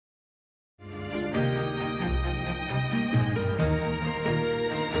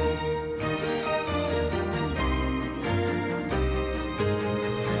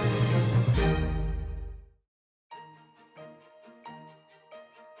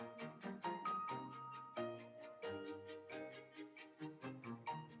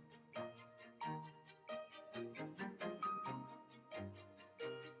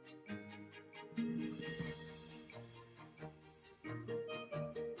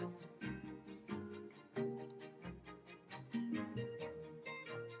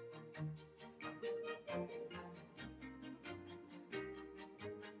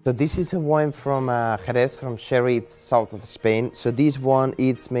So this is a wine from Jerez, from Sherry, it's south of Spain. So this one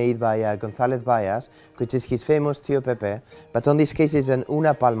is made by González Vallas, which is his famous Tío Pepe. But on this case it's an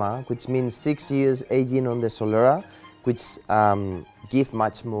Una Palma, which means 6 years aging on the Solera, which give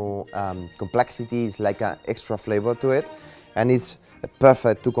much more complexity, it's like an extra flavor to it. And it's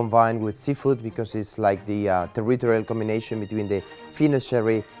perfect to combine with seafood because it's like the territorial combination between the Fino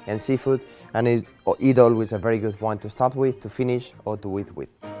Sherry and seafood. And it always a very good wine to start with, to finish, or to eat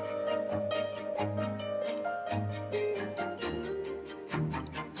with.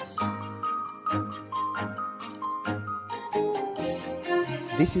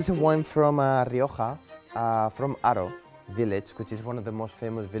 This is a wine from Rioja, from Aro village, which is one of the most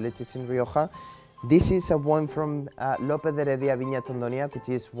famous villages in Rioja. This is a wine from López de Heredia Viña Tondonia, which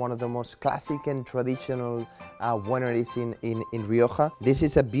is one of the most classic and traditional wineries in Rioja. This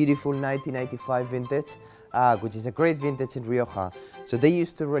is a beautiful 1995 vintage, which is a great vintage in Rioja. So they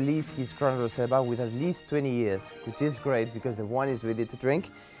used to release his Gran Reserva with at least 20 years, which is great because the wine is ready to drink.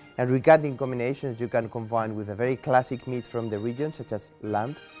 And regarding combinations, you can combine with a very classic meat from the region, such as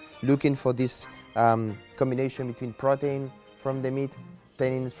lamb, looking for this combination between protein from the meat,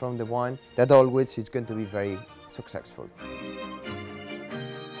 tannins from the wine, that always is going to be very successful.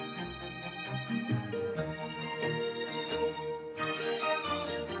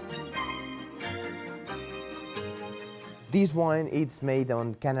 This wine is made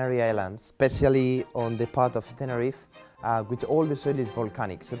on Canary Islands, especially on the part of Tenerife, which all the soil is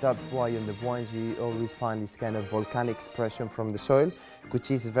volcanic. So that's why in the wines you always find this kind of volcanic expression from the soil, which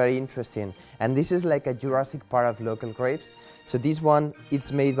is very interesting. And this is like a Jurassic Park of local grapes. So this one,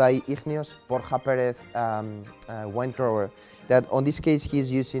 it's made by Ignios Borja Perez wine grower, that on this case he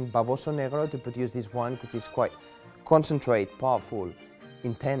is using Baboso Negro to produce this wine, which is quite concentrate, powerful,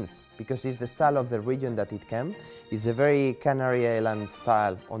 intense, because it's the style of the region that it came. It's a very Canary Island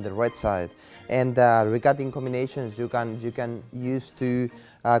style on the red side. And regarding combinations, you can use to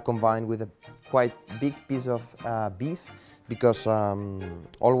combine with a quite big piece of beef, because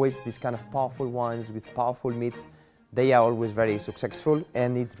always these kind of powerful wines with powerful meats, they are always very successful,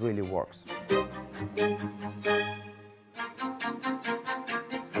 and it really works.